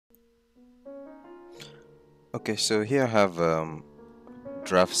Okay, so here I have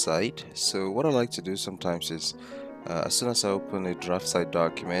draft site. So what I like to do sometimes is as soon as I open a draft site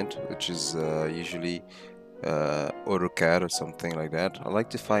document, which is usually AutoCAD or something like that, I like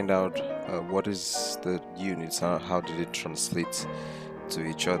to find out what is the units, how did it translate to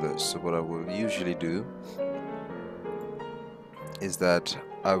each other. So what I will usually do is that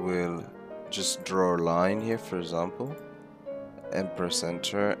I will just draw a line here, for example, and press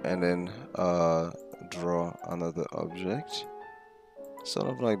enter, and then draw another object, sort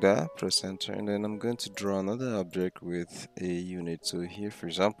of like that. Press enter, and then I'm going to draw another object with a unit. So here, for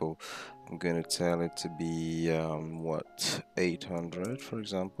example, I'm going to tell it to be what, 800, for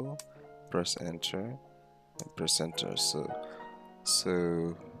example. Press enter and press enter.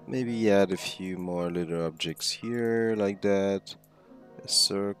 So maybe add a few more little objects here, like that. A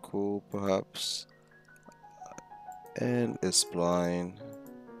circle, perhaps, and a spline.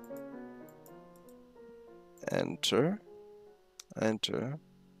 Enter, enter,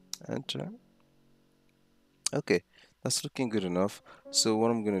 enter. Okay, that's looking good enough. So what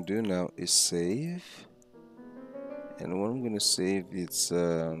I'm gonna do now is save, and what I'm gonna save, it's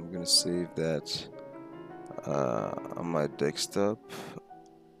I'm gonna save that on my desktop.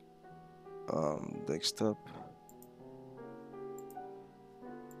 Desktop,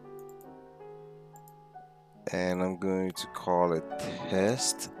 and I'm going to call it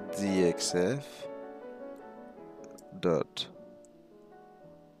test DXF dot.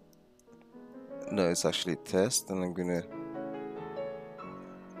 No, it's actually test, and I'm gonna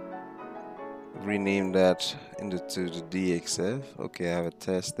rename that to the DXF. Okay, I have a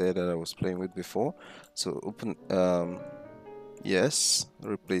test there that I was playing with before. So open, yes,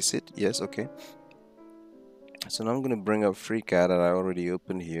 replace it. Yes, okay. So now I'm going to bring up Freecad that I already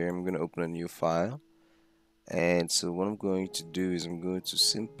opened here. I'm going to open a new file. And so what I'm going to do is I'm going to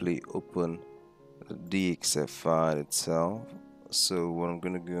simply open the DXF file itself. So what I'm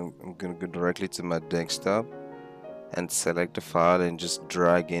going to do, I'm going to go directly to my desktop and select the file and just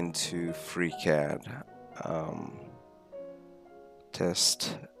drag into Freecad.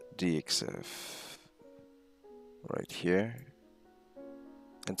 Test DXF right here.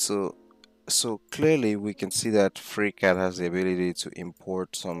 And so clearly we can see that Freecad has the ability to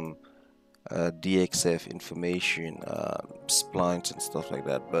import some DXF information, splines and stuff like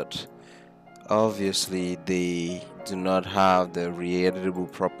that, but obviously they do not have the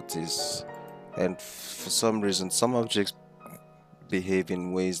re-editable properties, and for some reason some objects behave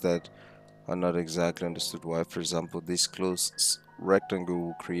in ways that are not exactly understood why. For example, this closed rectangle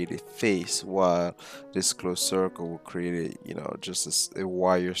will create a face, while this closed circle will create a, just a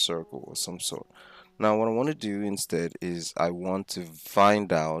wire circle or some sort. Now what I want to do instead is I want to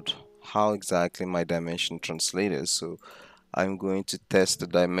find out how exactly my dimension translated. So I'm going to test the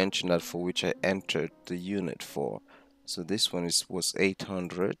dimension that for which I entered the unit for. So this one was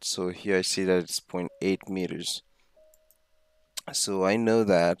 800. So here I see that it's 0.8 meters. So I know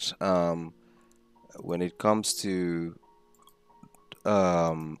that when it comes to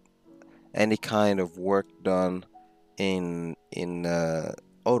um, any kind of work done in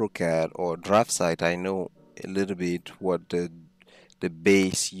AutoCAD or draft site, I know a little bit what the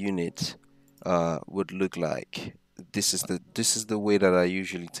base unit would look like. This is the way that I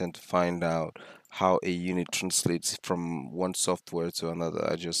usually tend to find out how a unit translates from one software to another.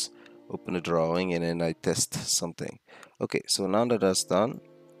 I just open a drawing and then I test something. Okay, so now that that's done,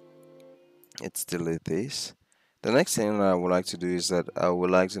 let's delete this. The next thing I would like to do is that I would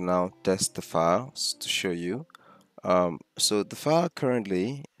like to now test the files to show you. So the file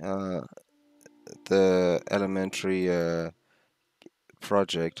currently, the elementary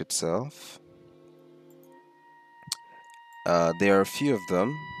project itself, there are a few of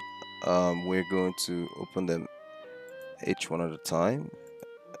them. We're going to open them each one at a time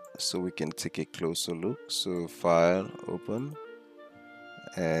so we can take a closer look. So file, open,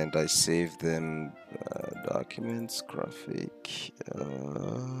 and I save them, documents, graphic,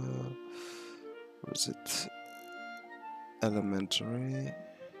 what is it, elementary.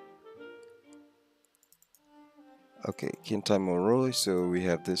 Okay, Quinta, Monroy. So we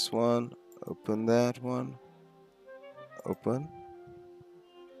have this one. Open that one. Open.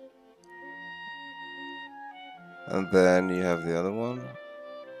 And then you have the other one.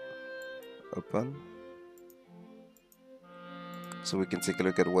 Open. So we can take a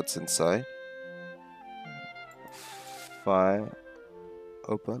look at what's inside. File.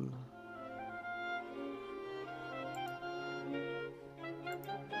 Open.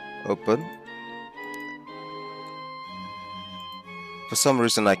 Open. For some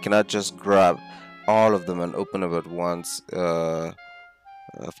reason I cannot just grab all of them and open them at once.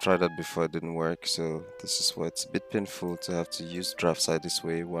 I've tried that before, it didn't work, so this is why it's a bit painful to have to use draft side this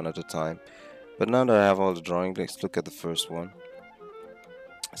way, one at a time. But now that I have all the drawing, let's look at the first one.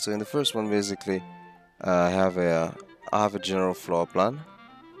 So in the first one, basically, I have a general floor plan,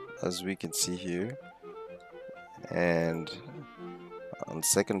 as we can see here, and on the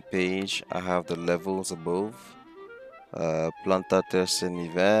second page, I have the levels above, planta tercer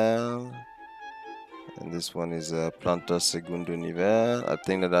nivel, and this one is planta segundo nivel. I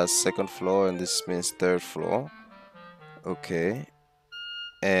think that that's second floor, and this means third floor. Okay,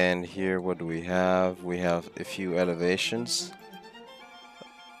 and here what do we have? We have a few elevations,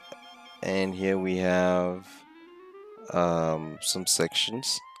 and here we have some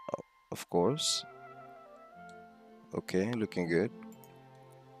sections, of course. Okay, looking good.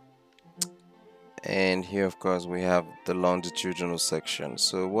 And here, of course, we have the longitudinal section.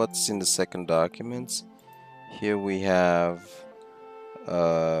 So what's in the second document? Here we have,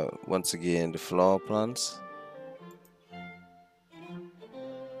 once again, the floor plans.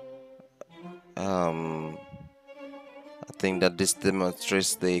 I think that this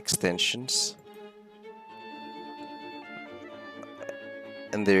demonstrates the extensions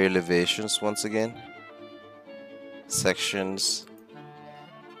and their elevations once again. Sections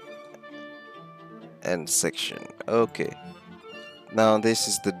and section. Okay. Now this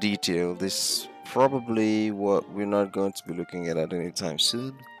is the detail. This is probably what we're not going to be looking at anytime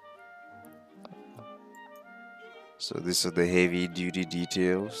soon. So these are the heavy duty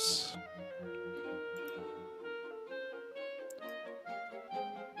details.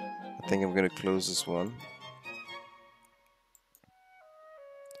 I think I'm going to close this one.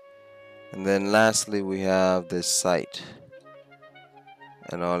 And then lastly, we have this site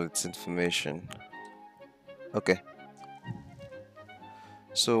and all its information. Okay.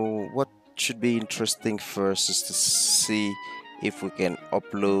 So what should be interesting first is to see if we can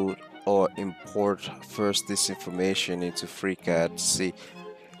upload or import first this information into Freecad. See,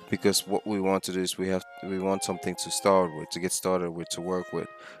 because what we want to do is we want something to start with, to get started with, to work with.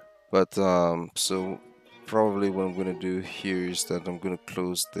 But so probably what I'm gonna do here is that I'm gonna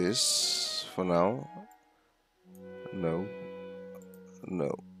close this for now. No,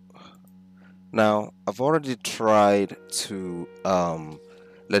 no. Now I've already tried to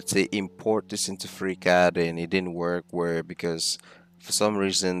let's say import this into FreeCAD and it didn't work where because for some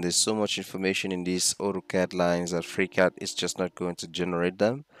reason there's so much information in these AutoCAD lines that FreeCAD is just not going to generate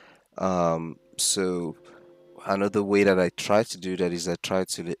them. So another way that I try to do that is I try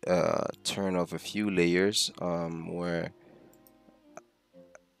to turn off a few layers where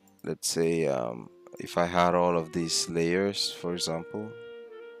let's say if I had all of these layers, for example,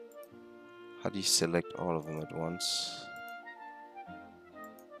 how do you select all of them at once?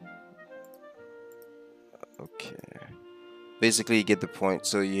 Okay. Basically, you get the point.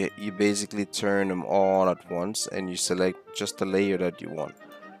 So you basically turn them all at once and you select just the layer that you want.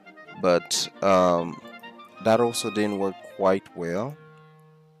 But that also didn't work quite well.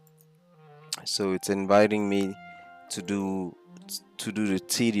 So it's inviting me to do the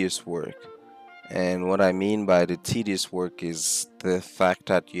tedious work. And what I mean by the tedious work is the fact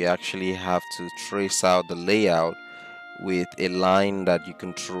that you actually have to trace out the layout with a line that you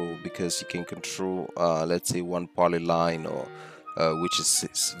control because you can control let's say one polyline or which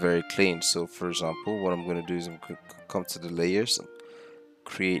is very clean. So for example, what I'm going to do is I'm going to come to the layers and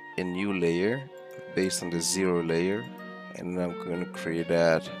create a new layer based on the zero layer, and then I'm going to create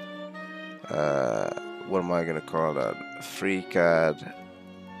that what am I going to call that? Freecad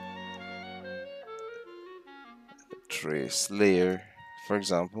trace layer, for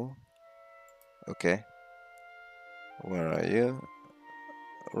example. Okay, where are you?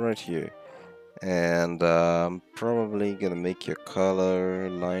 Right here. And probably gonna make your color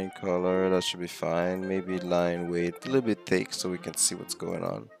line color, that should be fine. Maybe line weight a little bit thick so we can see what's going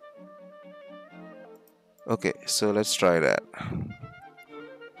on. Okay, so let's try that.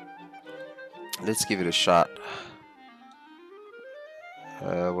 Let's give it a shot.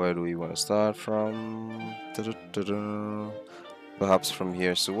 Where do we want to start from? Perhaps from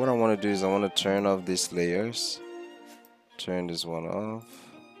here. So what I want to do is I want to turn off these layers, turn this one off,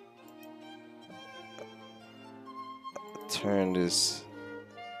 turn this.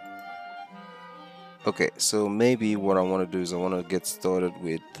 Okay, so maybe what I want to do is I want to get started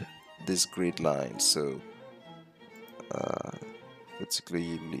with this grid line. So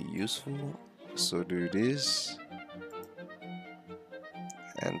particularly useful. So do this,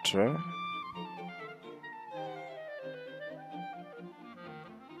 enter.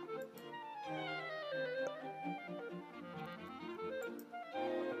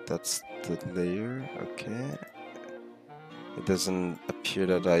 That's the layer, okay. It doesn't appear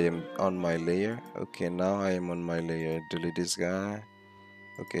that I am on my layer. Okay, now I am on my layer. Delete this guy.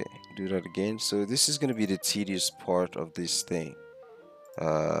 Okay, do that again. So this is going to be the tedious part of this thing.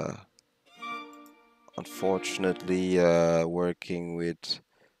 Uh, Unfortunately, working with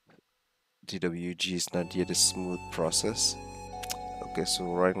DWG is not yet a smooth process. Okay, so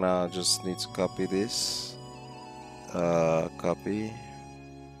right now I just need to copy this. Copy.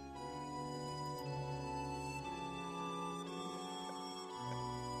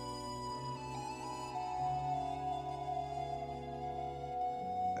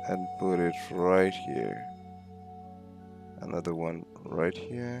 And put it right here. Another one right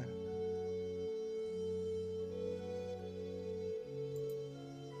here.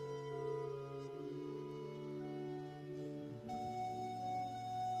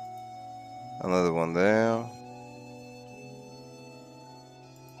 Another one there.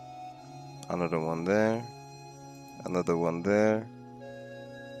 Another one there. Another one there.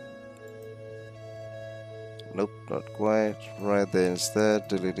 Nope, not quite. Right there instead.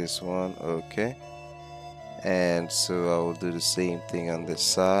 Delete this one. Okay. And so I will do the same thing on this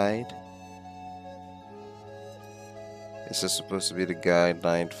side. This is supposed to be the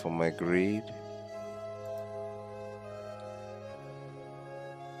guideline for my grid.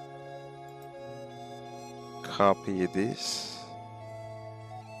 Copy this.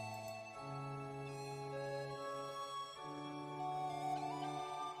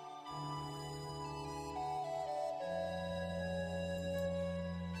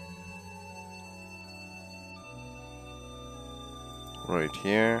 Right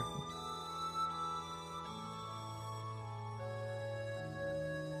here.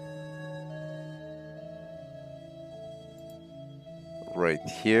 Right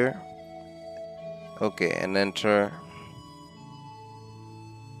here. Okay, and enter.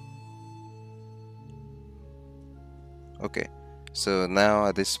 Okay, so now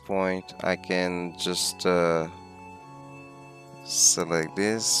at this point I can just select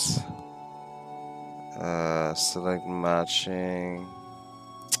this, select matching.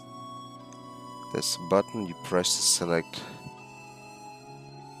 This button you press to select.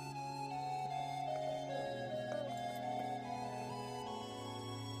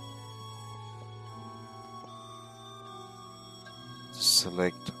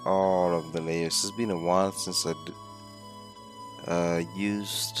 Select all of the layers. It's been a while since I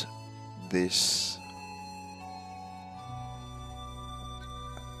used this.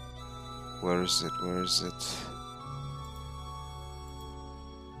 Where is it? Where is it?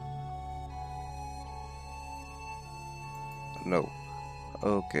 No.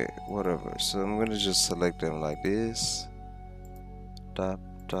 Okay, whatever. So I'm gonna just select them like this. Tap,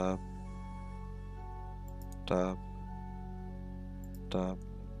 tap, tap, tap,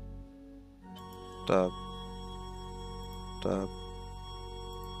 tap, tap,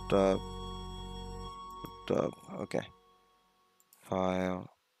 tap, tap. Okay. File.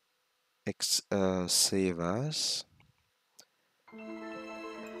 Save as.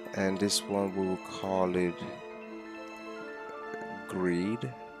 And this one we will call it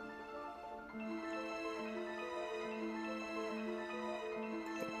grid.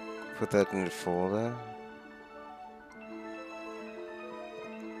 Put that in the folder.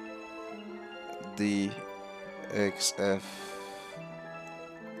 DXF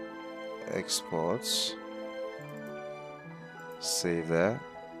exports. Save that.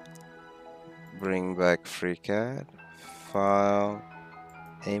 Bring back Freecad. File.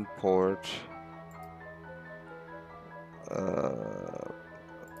 Import.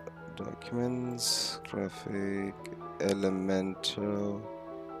 Documents. Graphic. Elemental.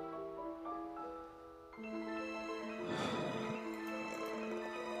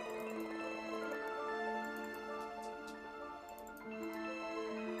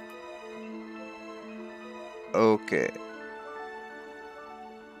 Okay.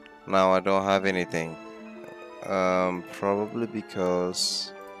 Now I don't have anything. Probably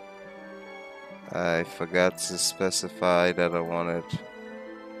because I forgot to specify that I wanted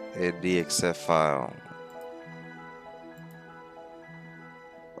a DXF file.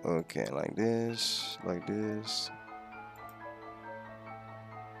 Okay, like this,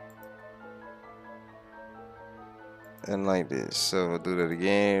 and like this. So we'll do that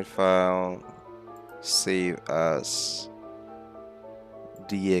again. File, save as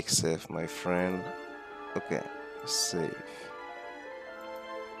DXF, my friend. Okay, save.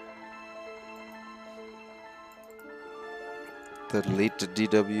 Delete the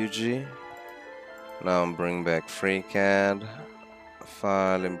DWG. Now bring back Freecad.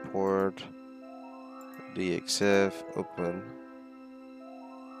 File, import, DXF, open.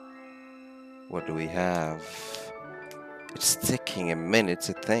 What do we have? It's taking a minute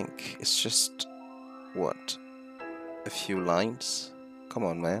to think. It's just what? A few lines? Come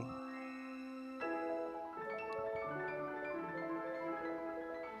on, man.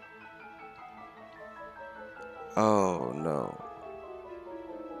 Oh no.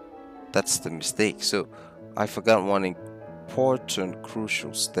 That's the mistake. So I forgot one important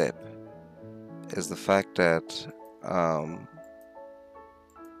crucial step is the fact that um,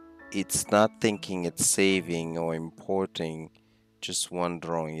 it's not thinking it's saving or importing just one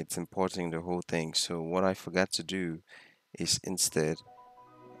drawing, it's importing the whole thing. So what I forgot to do is instead,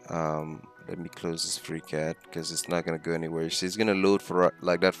 let me close this FreeCAD because it's not going to go anywhere. So it's going to load for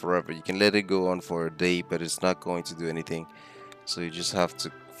like that forever. You can let it go on for a day, but it's not going to do anything. So you just have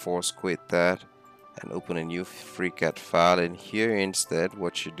to force quit that and open a new FreeCAD file. And here instead,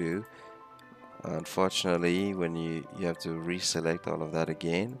 what you do, unfortunately, when you have to reselect all of that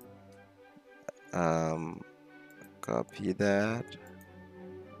again, um, copy that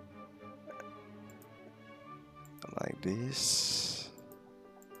like this.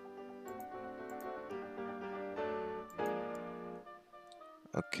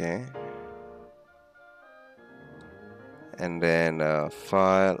 Okay. And then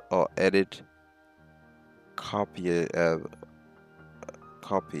file or edit, copy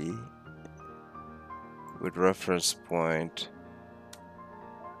copy with reference point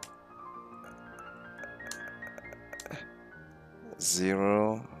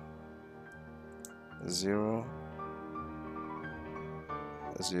 0 0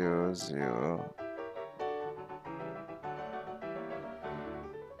 0 0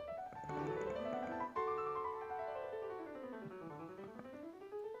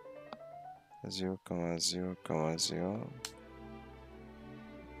 0 comma 0 comma 0.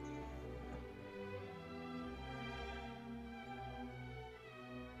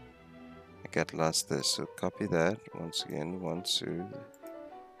 I got lost there, so copy that once again. 1 2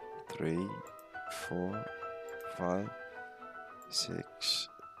 3 4 5 6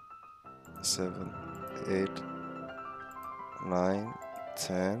 7 8 9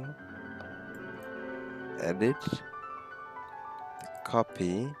 10. Edit,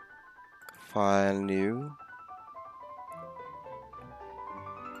 copy, file new,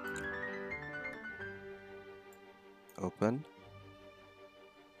 open,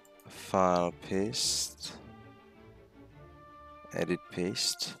 file paste, edit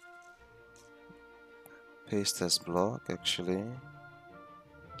paste, paste as block actually,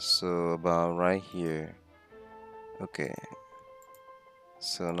 so about right here. Okay,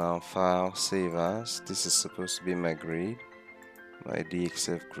 so now file, save as. This is supposed to be my grade, my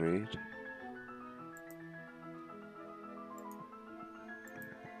DXF grade.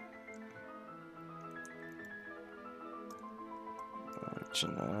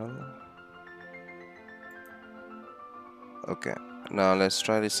 Original. Okay, now let's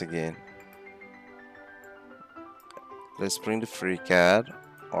try this again. Let's bring the FreeCAD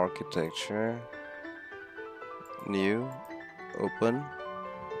architecture, new, open,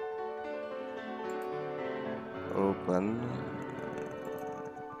 open.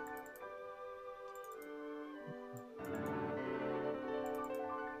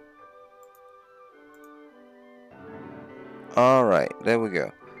 All right, there we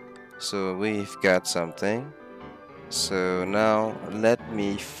go. So we've got something. So now let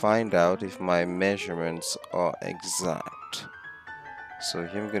me find out if my measurements are exact. So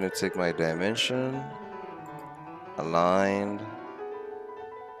here I'm going to take my dimension, aligned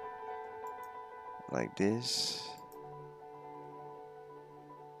like this,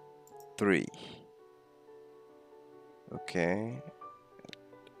 3. Okay,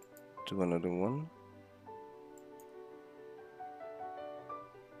 do another one.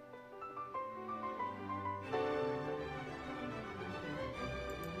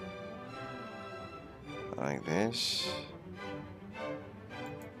 Like this.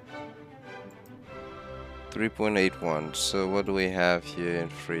 3.81. So what do we have here in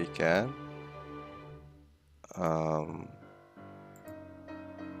FreeCAD?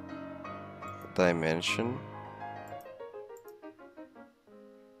 Dimension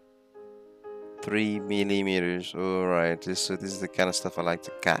 3 millimeters. All right. So this is the kind of stuff I like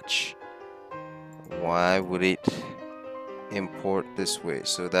to catch. Why would it import this way?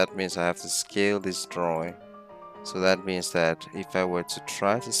 So that means I have to scale this drawing. So that means that if I were to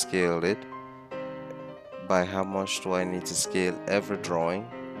try to scale it, by how much do I need to scale every drawing?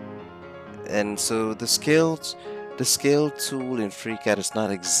 And so the scale tool in FreeCAD is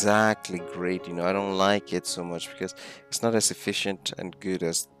not exactly great. I don't like it so much because it's not as efficient and good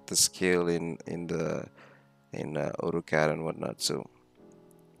as the scale in AutoCAD and whatnot. So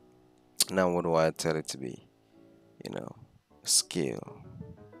now what do I tell it to be? you know, scale.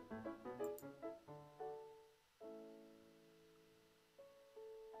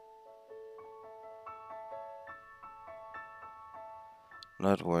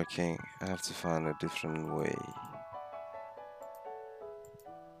 Not working. I have to find a different way.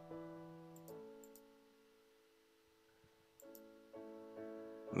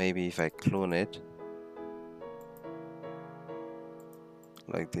 Maybe if I clone it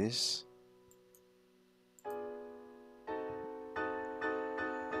like this.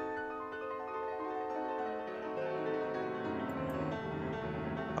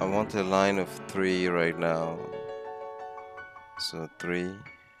 I want a line of 3 right now. So 3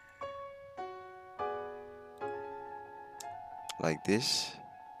 like this.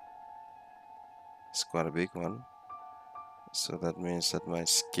 It's quite a big one. So that means that my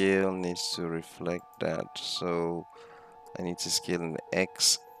scale needs to reflect that. So I need to scale in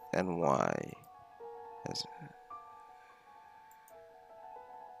X and Y. As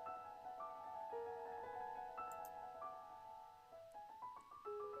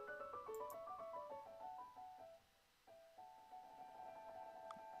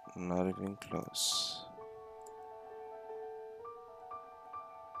not even close.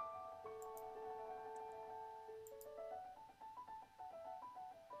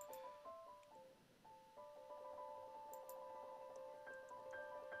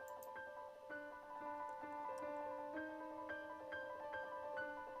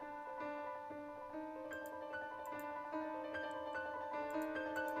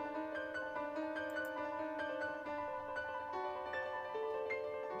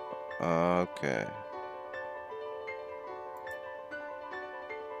 Okay.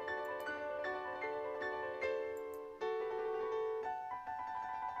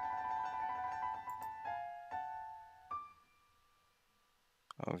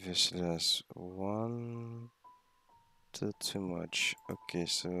 Obviously that's 1 too much. Okay,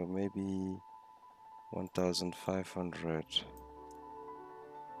 so maybe 1500.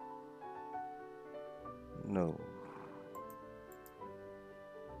 No.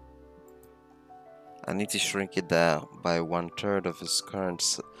 I need to shrink it down by 1/3 of its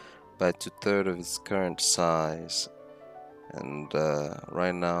current, by 2/3 of its current size. And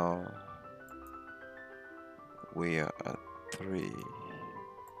right now we are at 3.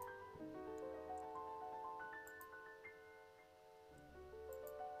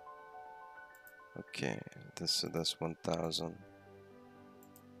 Okay, that's 1000.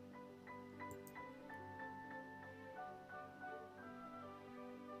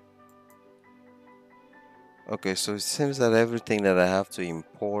 Okay, so it seems that everything that I have to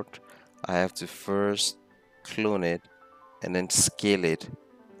import, I have to first clone it and then scale it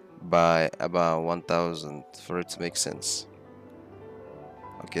by about 1000 for it to make sense.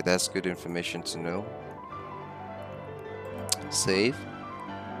 Okay, that's good information to know. Save.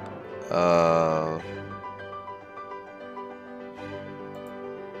 Uh,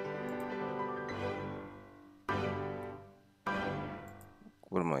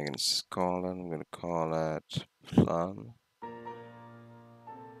 what am I going to call it? I'm going to call that plan.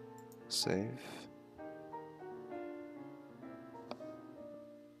 Save.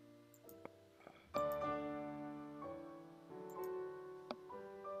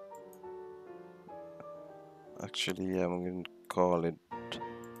 Actually, I'm going to call it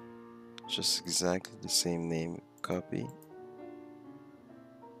just exactly the same name. Copy.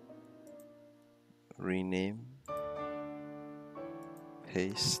 Rename.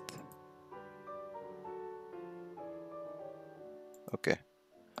 Paste. Okay.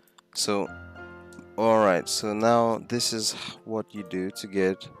 So, alright. So now this is what you do to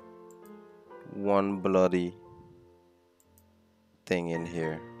get one bloody thing in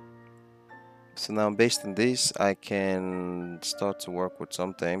here. So now based on this, I can start to work with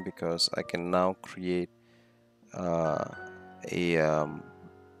something because I can now create a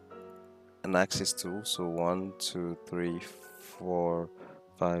an axis tool. So 1, 2, 3, 4,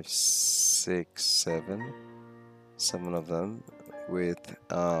 5, 6, 7, 7 of them with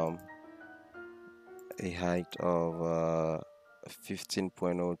a height of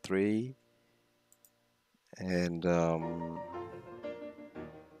 15.03 and a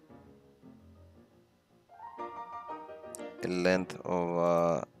length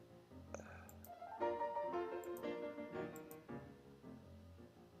of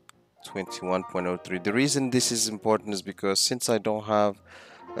 21.03. The reason this is important is because since I don't have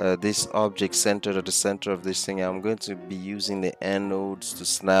this object centered at the center of this thing, I'm going to be using the end nodes to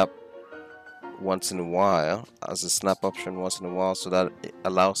snap once in a while as a snap option once in a while, so that it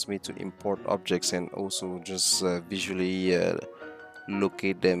allows me to import objects and also just visually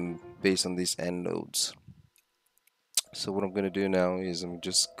locate them based on these end nodes. So what I'm going to do now is I'm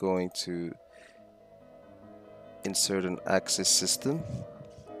just going to insert an axis system.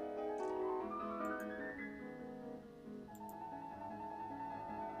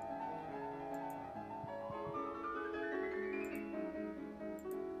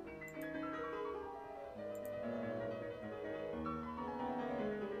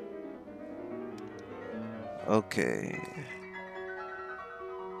 Okay,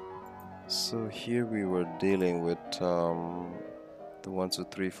 so here we were dealing with the 1, 2,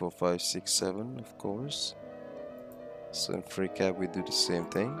 3, 4, 5, 6, 7, of course. So in Freecad we do the same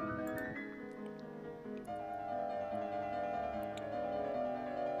thing.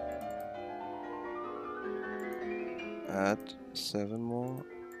 Add 7 more.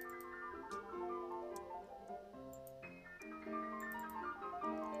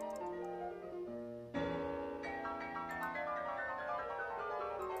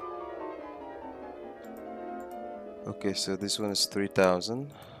 Okay, so this one is 3000.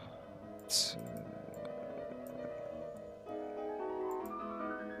 This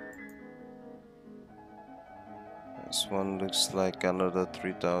one looks like another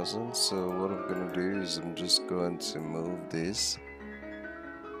 3000. So what I'm gonna do is I'm just going to move this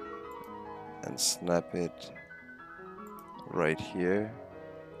and snap it right here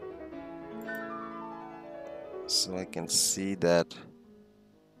so I can see that.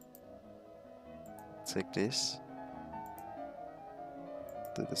 Take this,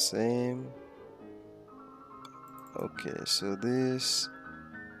 do the same. Okay, so this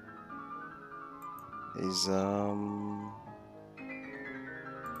is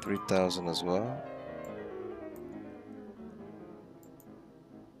 3000 as well.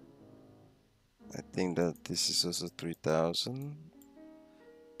 I think that this is also 3000,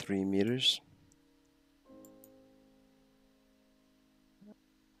 3 meters.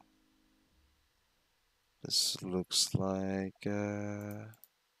 This looks like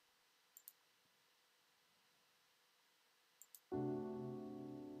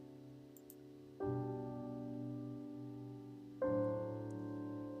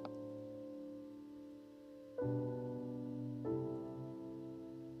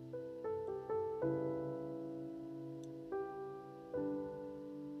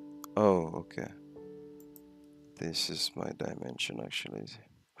oh, okay. This is my dimension actually.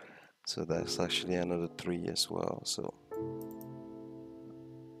 So that's actually another 3 as well. So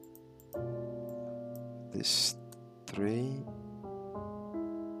this 3,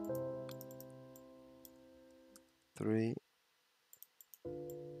 3,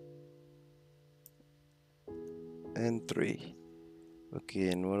 and 3. Okay,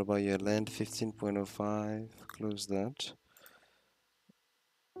 and what about your length? 15.05. Close that.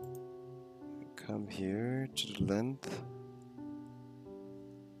 Come here to the length.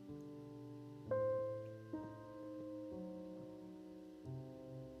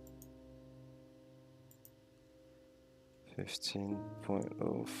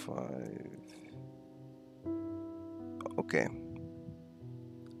 $15.05. Okay,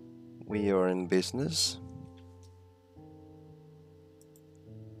 we are in business.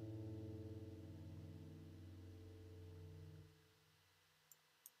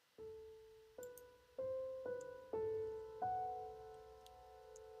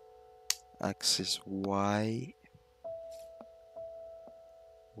 Axis Y.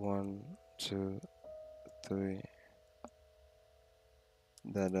 1, 2, 3.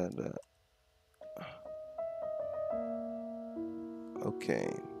 Da. Okay.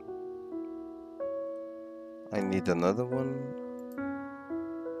 I need another one.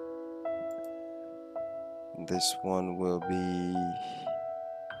 This one will be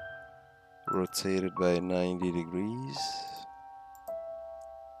rotated by 90 degrees.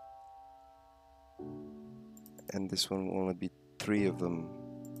 And this one will only be 3 of them.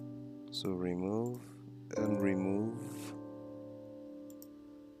 So remove and remove.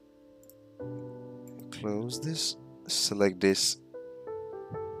 Close this. Select this.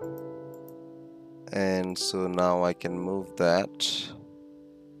 And so now I can move that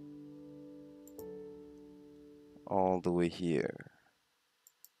all the way here.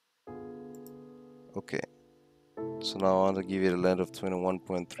 Okay. So now I want to give it a length of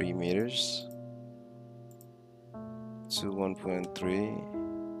 21.3 meters. To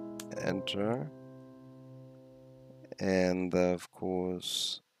 1.3. Enter. And of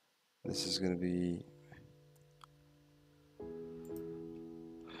course, this is going to be,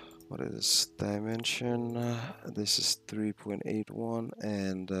 what is this dimension? This is 3.81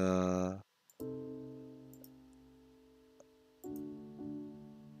 and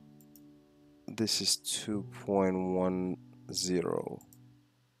this is 2.10.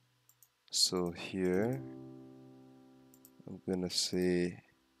 So here I'm gonna say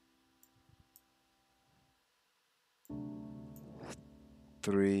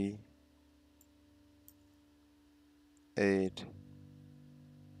 3, 8,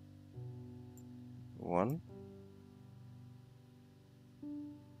 1.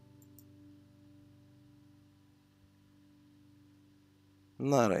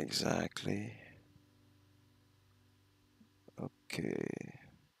 Not exactly. Okay.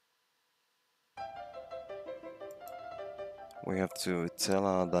 We have to tell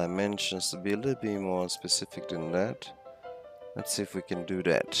our dimensions to be a little bit more specific than that. Let's see if we can do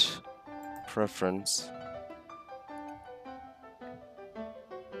that. Preference.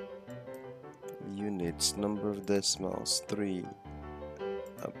 Units, number of decimals, 3.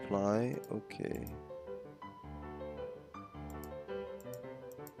 Apply, okay.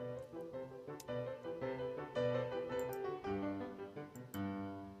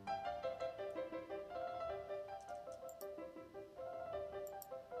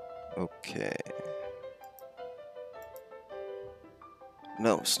 Okay.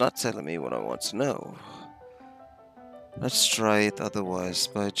 No, it's not telling me what I want to know. Let's try it otherwise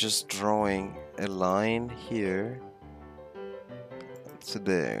by just drawing a line here to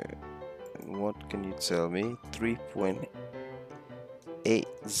there. And what can you tell me?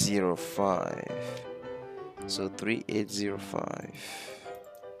 3.805. So 3805.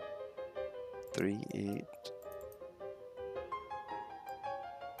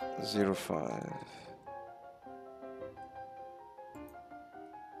 3805.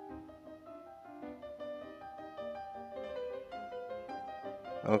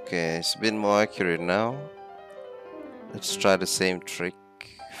 Okay, it's a bit more accurate now. Let's try the same trick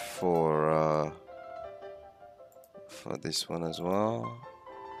for this one as well.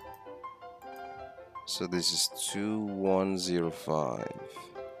 So this is 2105.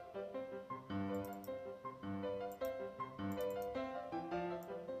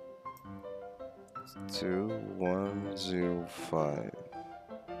 2105.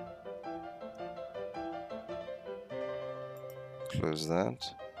 Close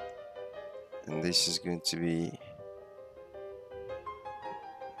that. And this is going to be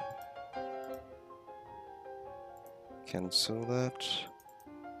cancel that.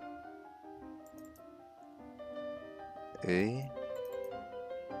 A,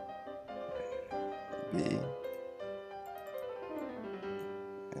 B,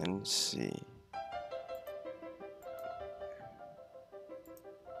 and C.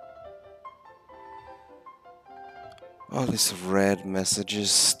 All these red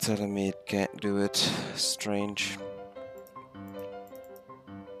messages telling me it can't do it. Strange.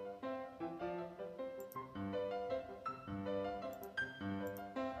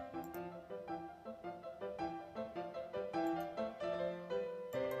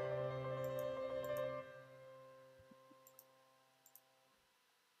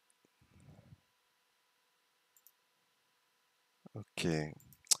 Okay,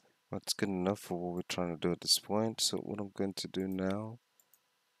 that's good enough for what we're trying to do at this point. So what I'm going to do now,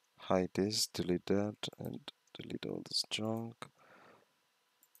 hide this, delete that, and delete all this junk.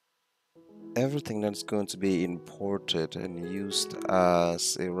 Everything that's going to be imported and used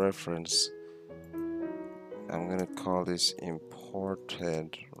as a reference, I'm going to call this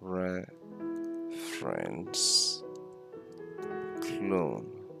imported reference clone.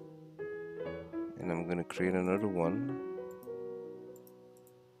 And I'm going to create another one.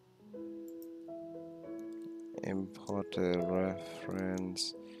 Imported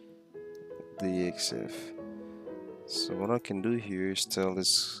reference DXF. So what I can do here is tell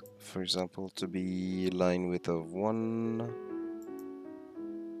this, for example, to be line width of 1,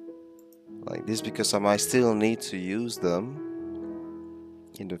 like this, because I might still need to use them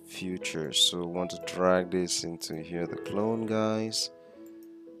in the future. So I want to drag this into here, the clone guys,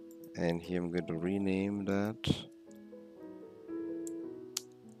 and here I'm going to rename that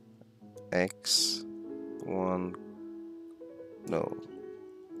X1, no,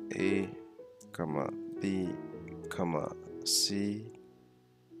 A, comma, B, comma, C,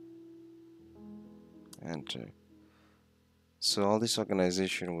 enter. So all this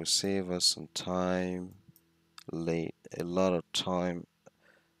organization will save us some time a lot of time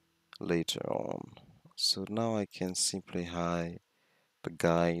later on. So now I can simply hide the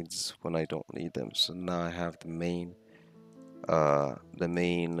guides when I don't need them. So now I have the main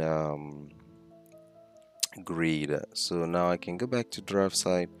grid. So now I can go back to draft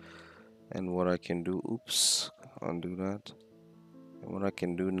site, and what I can do, oops, undo that. And what I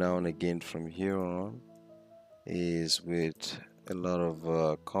can do now and again from here on is with a lot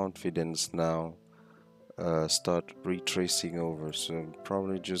of confidence now start retracing over. So I'm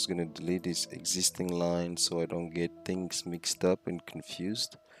probably just gonna delete this existing line so I don't get things mixed up and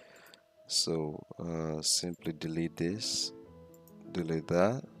confused. So simply delete this, delete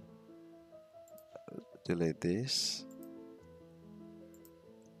that, delete this,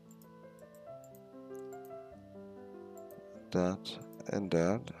 that, and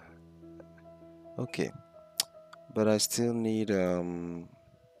that. Okay, but I still need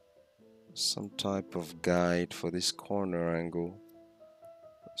some type of guide for this corner angle.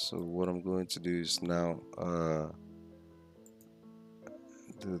 So what I'm going to do is now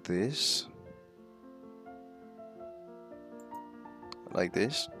do this like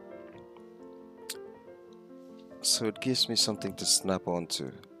this, so it gives me something to snap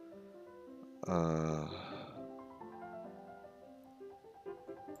onto. uh,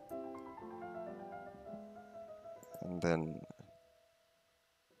 and then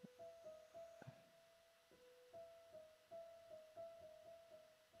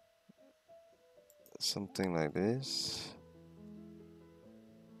something like this,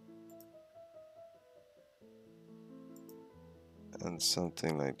 and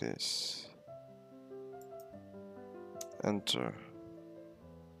something like this. Enter.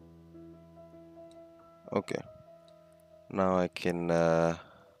 Okay, now I can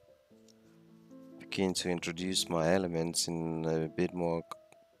begin to introduce my elements in a bit more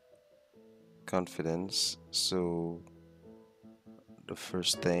confidence. So the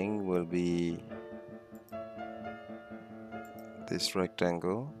first thing will be this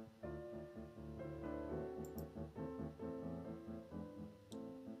rectangle,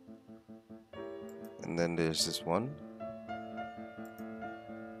 and then there's this one,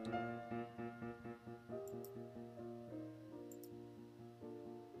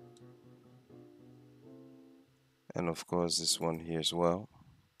 and of course this one here as well.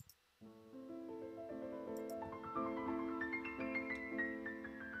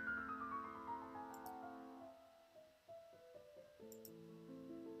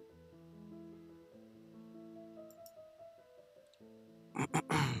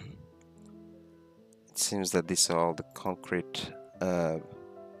 It seems that these are all the concrete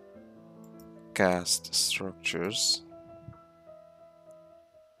cast structures.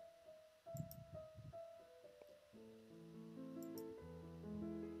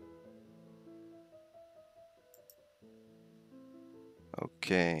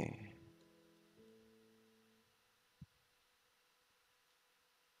 Okay.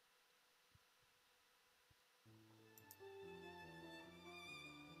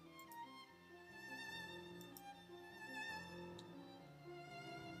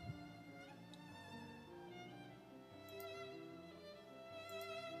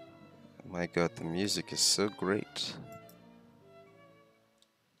 My God, the music is so great.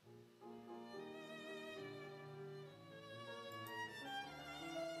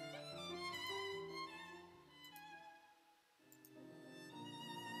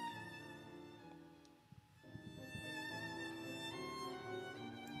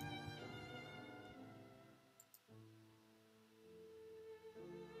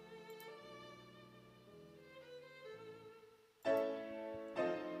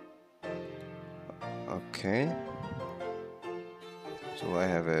 Okay. So I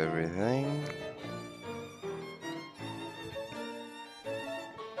have everything.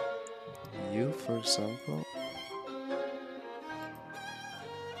 You, for example.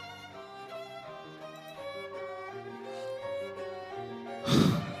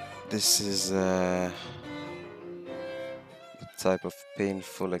 This is the type of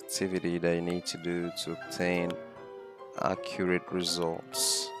painful activity that you need to do to obtain accurate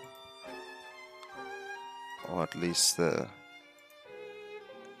results, or at least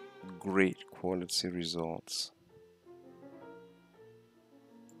great quality results.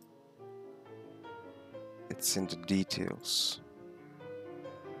 It's in the details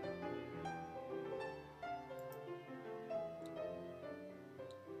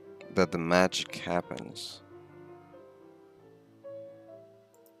that the magic happens.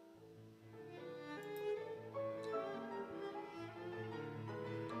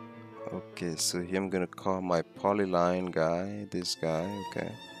 Okay, so here I'm gonna call my polyline guy, this guy,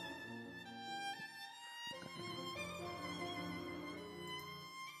 okay.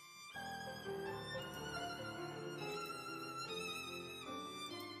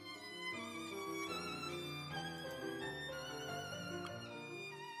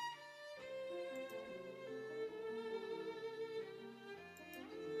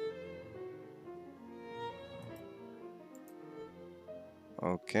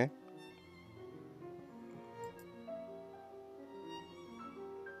 Okay.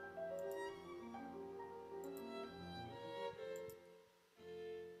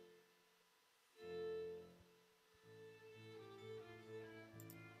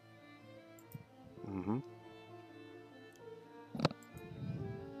 Mm-hmm.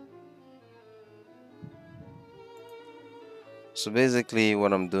 So basically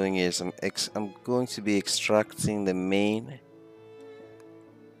what I'm doing is I'm going to be extracting the main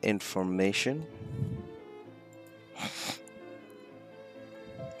information,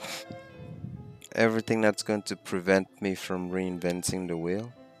 everything that's going to prevent me from reinventing the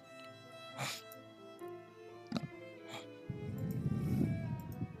wheel.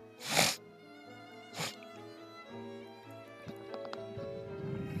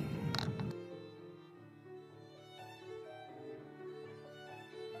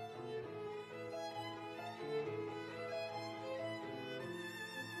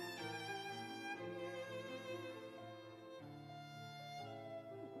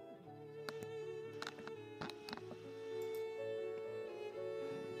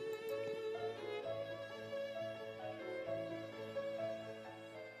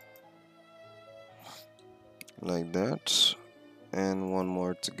 Like that. And one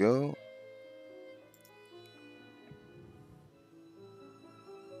more to go.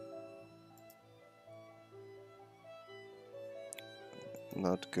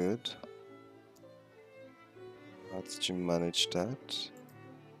 Not good. How did you manage that?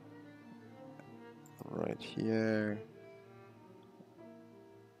 Right here.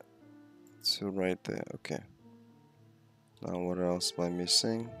 So right there. Okay. Now what else am I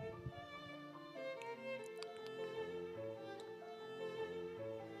missing?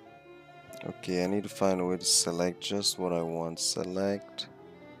 Okay, I need to find a way to select just what I want. Select.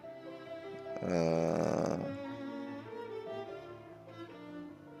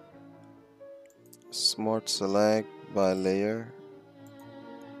 Smart select by layer.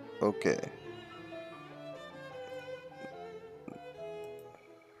 Okay.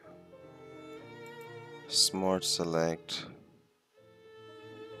 Smart select.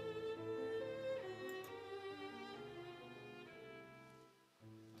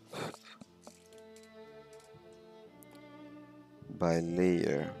 By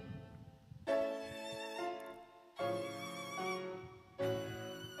layer.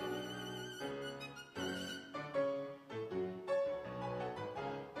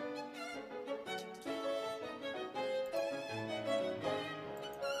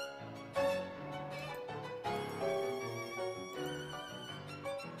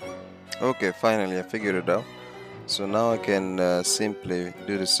 Okay, finally I figured it out. So now I can simply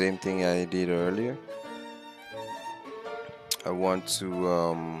do the same thing I did earlier. I want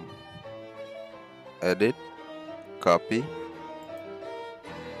to edit, copy,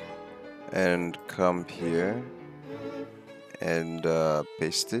 and come here and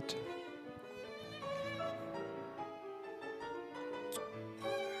paste it.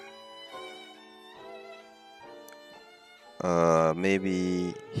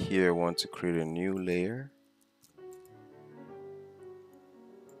 Maybe here I want to create a new layer.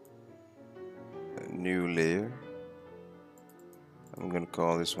 A new layer. I'm gonna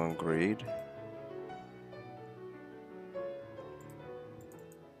call this one grade.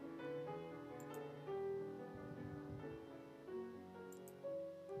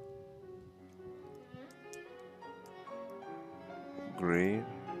 Grade.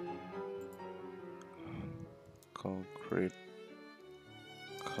 Concrete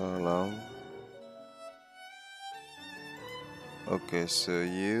column. Okay, so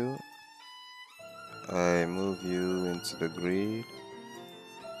I move you into the grid.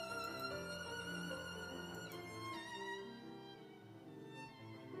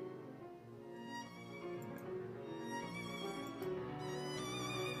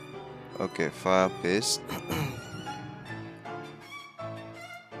 Okay, file paste.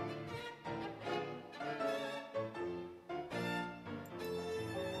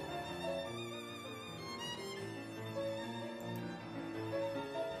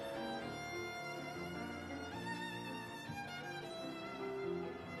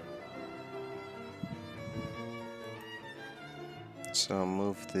 So I'll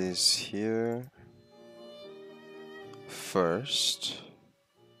move this here first,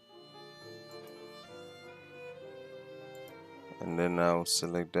 and then I'll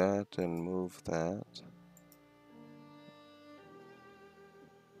select that and move that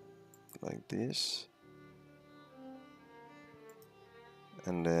like this,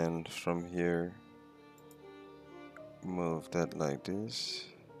 and then from here move that like this.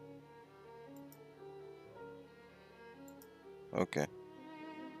 Okay,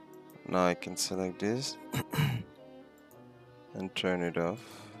 now I can select this and turn it off.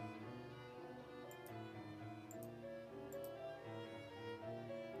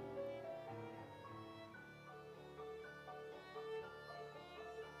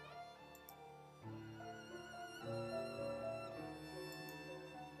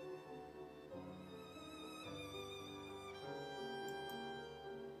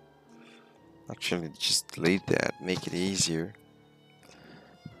 actually just delete that, make it easier.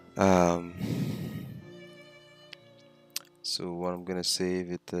 Um, so what I'm gonna save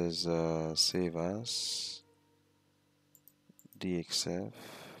it as save as DXF.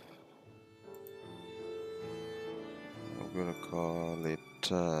 I'm gonna call it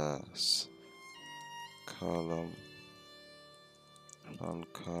column on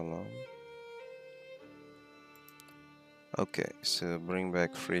column. Okay, so bring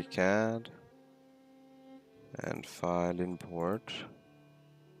back Freecad and file import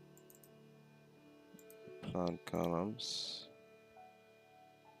plant columns.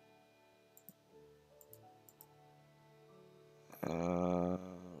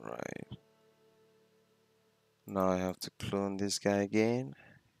 Right. Now I have to clone this guy again.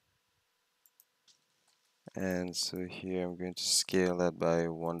 And so here I'm going to scale that by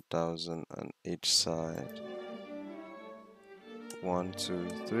 1000 on each side. 1, 2,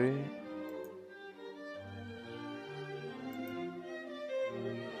 3.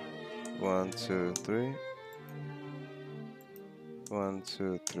 1, 2, 3. 1,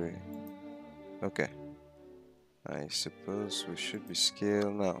 2, 3. Okay. I suppose we should be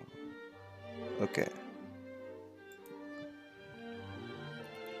scaled now. Okay.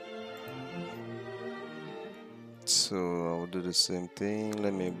 So I'll do the same thing.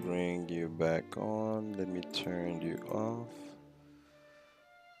 Let me bring you back on. Let me turn you off.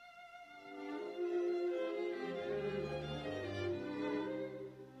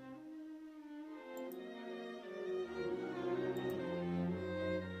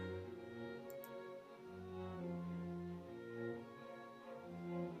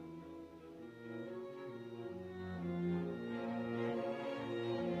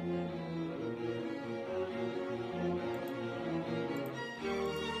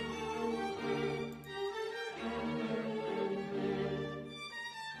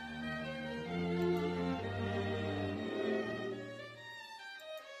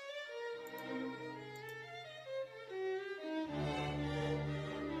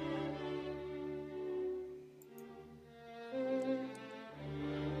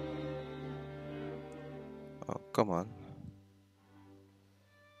 Oh, come on.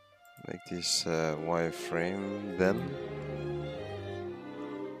 Make this wireframe then.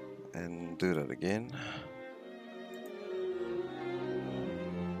 And do that again.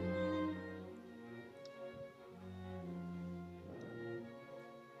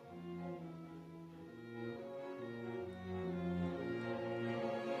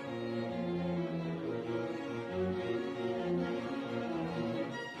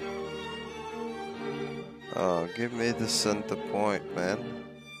 Oh, give me the center point, man.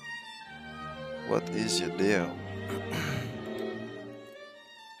 What is your deal?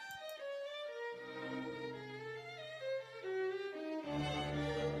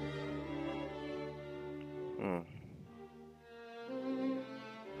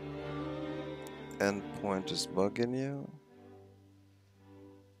 Endpoint is bugging you.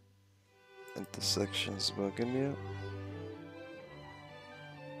 Intersection's bugging you.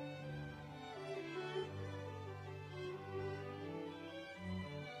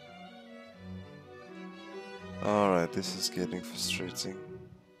 Alright, this is getting frustrating.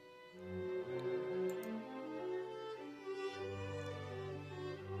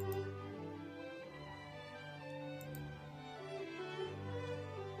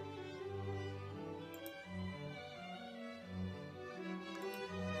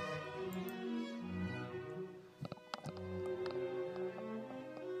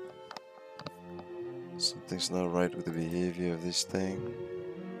 Something's not right with the behavior of this thing.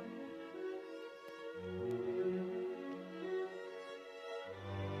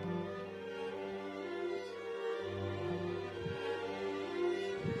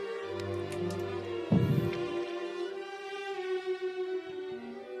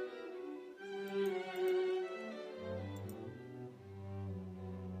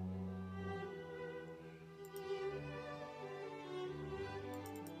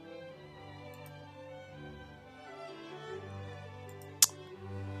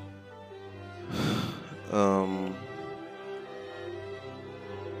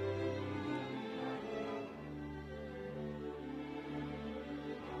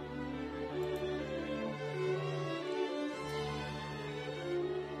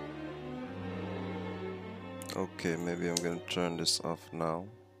 Okay, maybe I'm gonna turn this off now.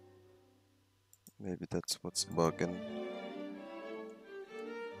 Maybe that's what's bugging.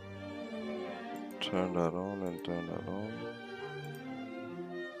 Turn that on and turn that on.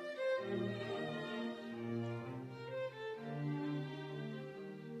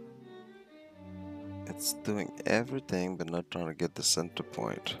 It's doing everything but not trying to get the center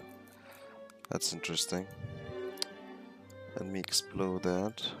point. That's interesting. Let me explore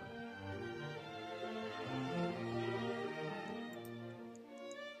that.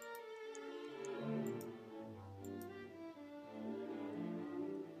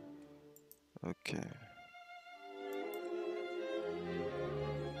 Okay.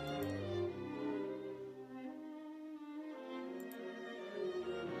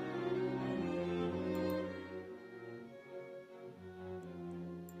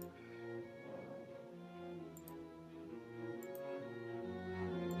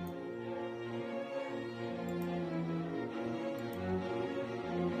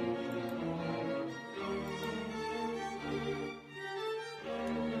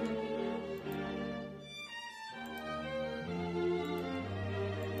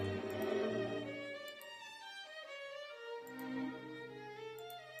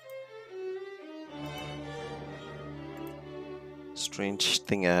 Strange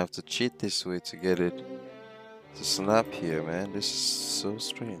thing, I have to cheat this way to get it to snap here, man. This is so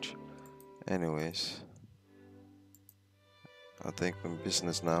strange. Anyways, I think I'm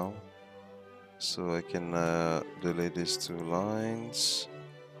business now. So I can delete these two lines,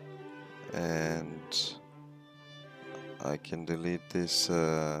 and I can delete this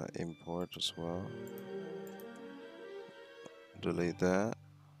import as well. Delete that.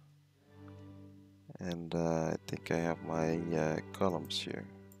 And I think I have my columns here.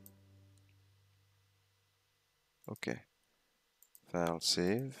 Okay, file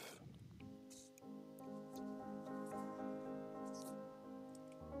save.